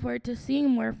looking forward to seeing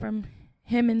more from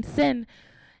him and Sin.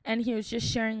 And he was just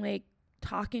sharing, like,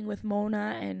 talking with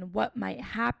Mona and what might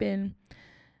happen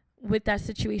with that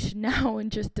situation now,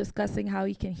 and just discussing how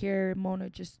he can hear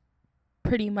Mona just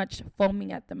pretty much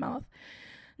foaming at the mouth.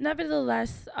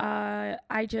 Nevertheless, I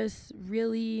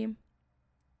really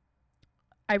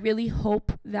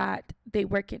hope that they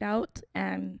work it out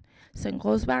and Sin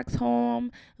goes back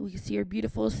home. We see her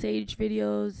beautiful Sage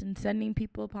videos and sending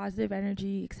people positive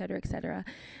energy, etc., etc.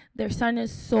 Their son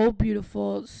is so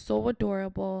beautiful, so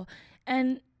adorable,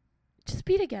 and just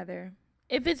be together.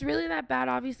 If it's really that bad,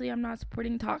 obviously I'm not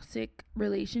supporting toxic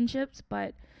relationships,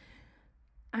 but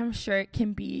I'm sure it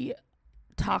can be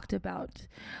talked about.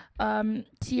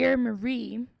 Tierra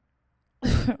Marie,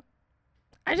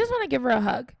 I just want to give her a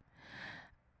hug.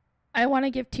 I want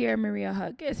to give Tierra Marie a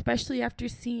hug, especially after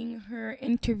seeing her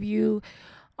interview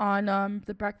on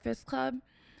The Breakfast Club.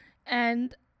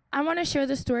 And I want to share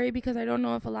the story because I don't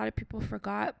know if a lot of people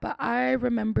forgot, but I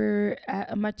remember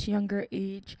at a much younger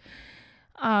age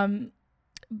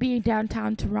being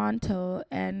downtown Toronto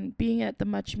and being at the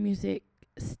Much Music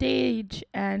stage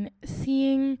and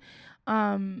seeing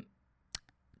 2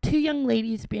 young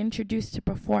ladies be introduced to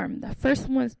perform. The first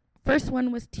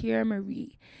one was Tierra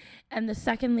Marie. And the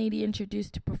second lady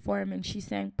introduced to perform and she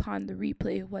sang Pon the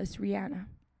Replay was Rihanna.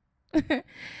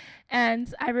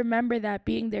 And I remember that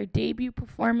being their debut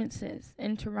performances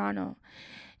in Toronto.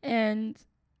 And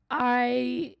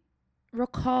I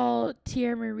recall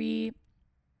Tierra Marie,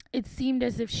 it seemed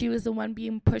as if she was the one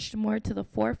being pushed more to the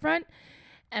forefront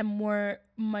and more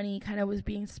money kind of was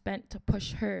being spent to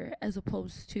push her as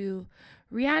opposed to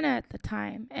Rihanna at the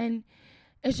time. And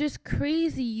it's just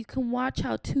crazy. You can watch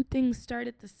how 2 things start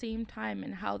at the same time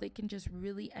and how they can just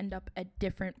really end up at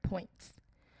different points.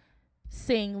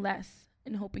 Saying less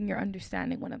and hoping you're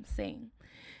understanding what I'm saying.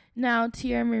 Now,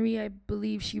 Tierra Marie, I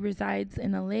believe she resides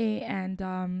in LA,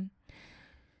 and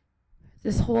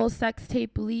this whole sex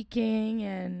tape leaking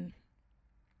and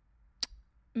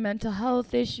mental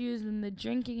health issues and the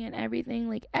drinking and everything,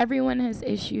 like, everyone has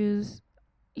issues.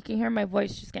 You can hear my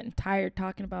voice just getting tired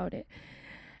talking about it.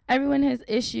 Everyone has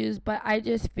issues, but I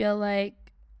just feel like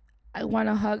I want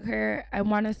to hug her. I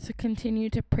want us to continue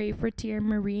to pray for Tierra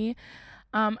Marie.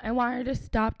 I want her to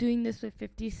stop doing this with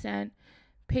 50 Cent.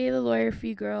 Pay the lawyer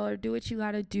fee, girl, or do what you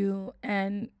got to do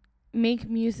and make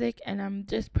music. And I'm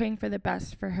just praying for the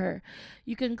best for her.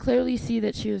 You can clearly see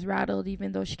that she was rattled,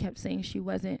 even though she kept saying she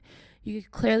wasn't. You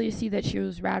could clearly see that she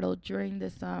was rattled during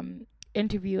this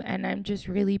interview. And I'm just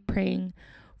really praying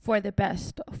for the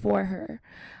best for her.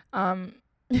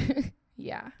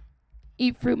 Yeah.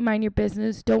 Eat fruit, mind your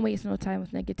business. Don't waste no time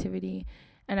with negativity.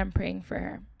 And I'm praying for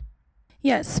her.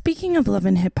 Yeah, speaking of love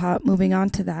and hip hop, moving on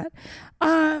to that.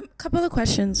 Couple of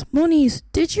questions. Moniz,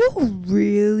 did you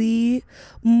really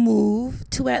move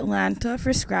to Atlanta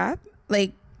for Scrap?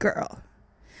 Like, girl.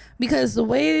 Because the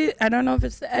way, I don't know if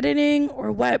it's the editing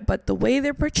or what, but the way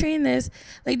they're portraying this,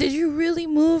 like, did you really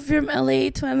move from LA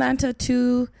to Atlanta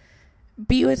to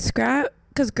be with Scrap?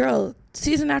 Because, girl,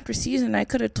 season after season, I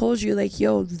could have told you, like,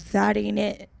 yo, that ain't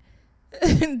it.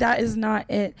 That is not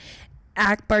it.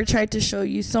 Akbar tried to show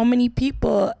you so many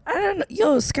people. I don't know.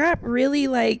 Yo, Scrap really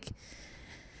like,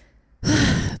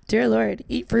 dear Lord,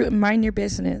 eat fruit and mind your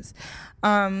business.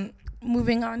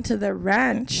 Moving on to the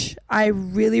ranch, I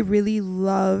really, really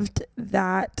loved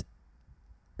that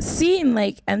scene,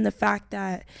 like, and the fact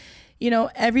that, you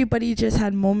know, everybody just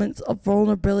had moments of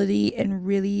vulnerability and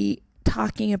really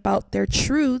talking about their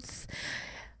truths.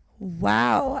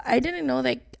 Wow. I didn't know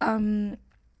that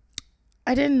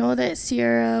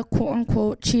Sierra quote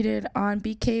unquote cheated on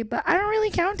BK, but I don't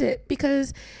really count it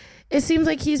because it seems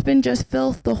like he's been just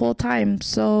filth the whole time.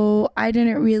 So I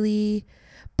didn't really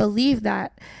believe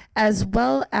that, as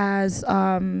well as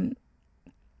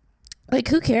like,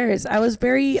 who cares? I was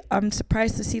very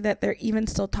surprised to see that they're even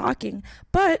still talking.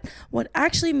 But what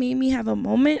actually made me have a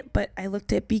moment, but I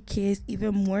looked at BK's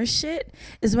even more shit,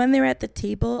 is when they were at the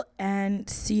table and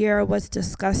Sierra was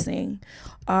discussing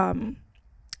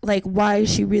like why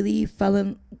she really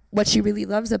what she really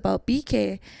loves about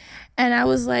BK. And I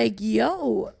was like,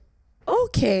 yo,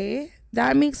 okay,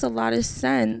 that makes a lot of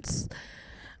sense.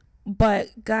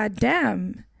 But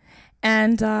goddamn.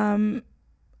 And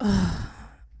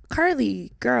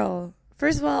Carly, girl,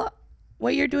 first of all,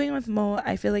 what you're doing with Mo,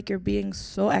 I feel like you're being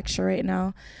so extra right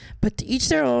now. But to each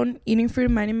their own, eating fruit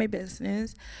and minding my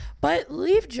business. But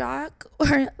leave Jasil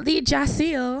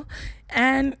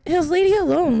and his lady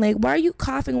alone. Like, why are you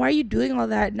coughing? Why are you doing all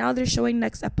that? Now they're showing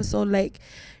next episode, like,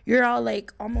 you're all,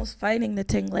 like, almost fighting the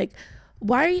thing. Like,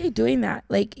 why are you doing that?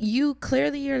 Like, you're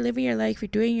living your life.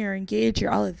 You're engaged.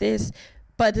 You're all of this.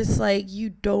 But it's like, you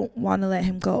don't want to let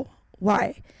him go.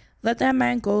 Why? Let that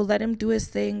man go. Let him do his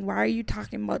thing. Why are you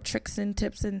talking about tricks and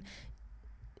tips? And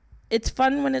it's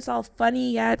fun when it's all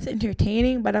funny. Yeah, it's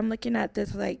entertaining. But I'm looking at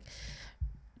this like,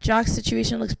 Jock's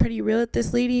situation looks pretty real with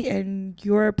this lady, and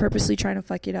you're purposely trying to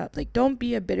fuck it up. Like, don't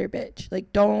be a bitter bitch.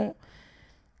 Like, don't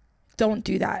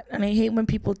do that. And I hate when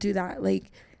people do that.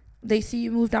 Like, they see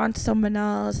you moved on to someone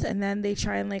else, and then they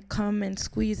try and like come and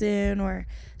squeeze in or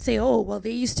say, oh, well,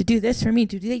 they used to do this for me.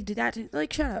 Do they do that?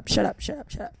 Like, shut up.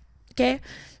 Okay,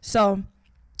 so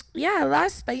yeah, a lot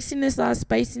of spiciness.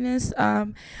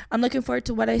 I'm looking forward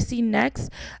to what I see next.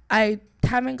 I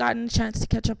haven't gotten a chance to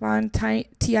catch up on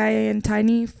T.I. and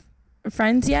Tiny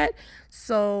Friends yet,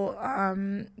 so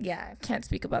yeah, I can't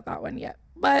speak about that one yet,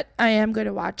 but I am going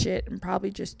to watch it and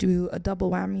probably just do a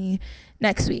double whammy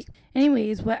next week.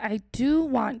 Anyways, what I do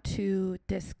want to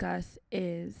discuss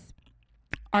is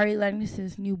Ari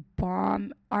Lennox's new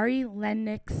bomb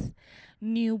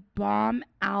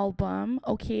album,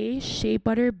 okay? Shea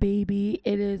Butter Baby.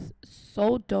 It is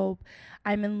so dope.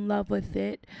 I'm in love with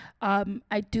it.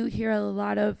 I do hear a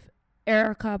lot of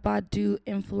Erykah Badu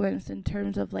influence in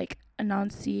terms of like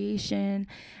enunciation,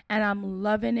 and I'm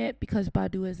loving it because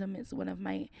Baduism is one of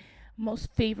my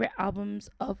most favorite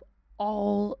albums of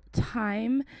all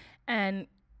time, and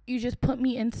you just put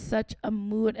me in such a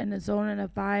mood and a zone and a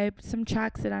vibe. Some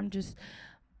tracks that I'm just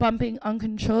bumping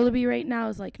uncontrollably right now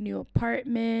is like New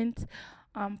Apartment,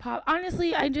 Pop.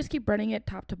 Honestly, I just keep running it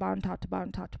top to bottom,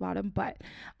 but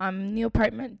New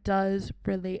Apartment does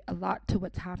relate a lot to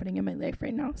what's happening in my life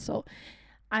right now, so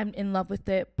I'm in love with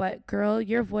it. But girl,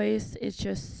 your voice is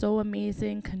just so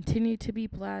amazing. Continue to be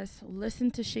blessed. Listen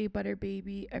to Shea Butter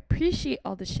Baby. Appreciate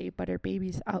all the Shea Butter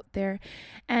Babies out there,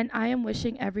 and I am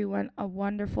wishing everyone a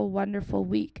wonderful, wonderful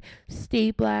week.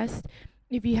 Stay blessed.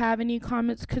 If you have any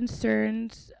comments,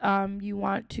 concerns, you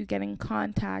want to get in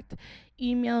contact,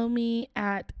 email me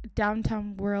at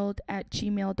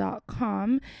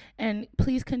downtownworld@gmail.com. And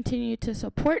please continue to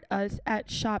support us at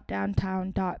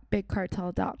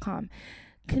shopdowntown.bigcartel.com.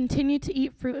 Continue to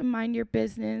eat fruit and mind your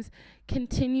business.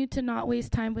 Continue to not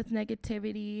waste time with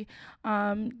negativity.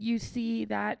 You see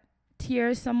that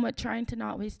Tiara is somewhat trying to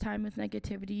not waste time with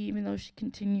negativity, even though she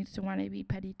continues to want to be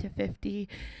petty to 50.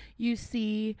 You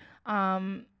see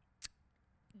the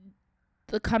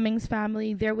Cummings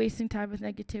family, they're wasting time with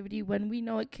negativity when we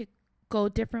know it could go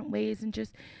different ways, and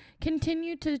just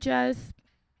continue to just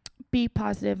be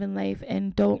positive in life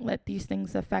and don't let these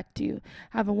things affect you.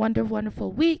 Have a wonderful,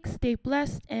 wonderful week. Stay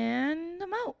blessed, and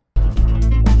I'm out.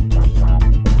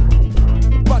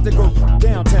 About to go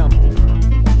downtown.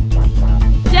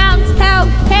 Downtown,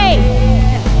 hey!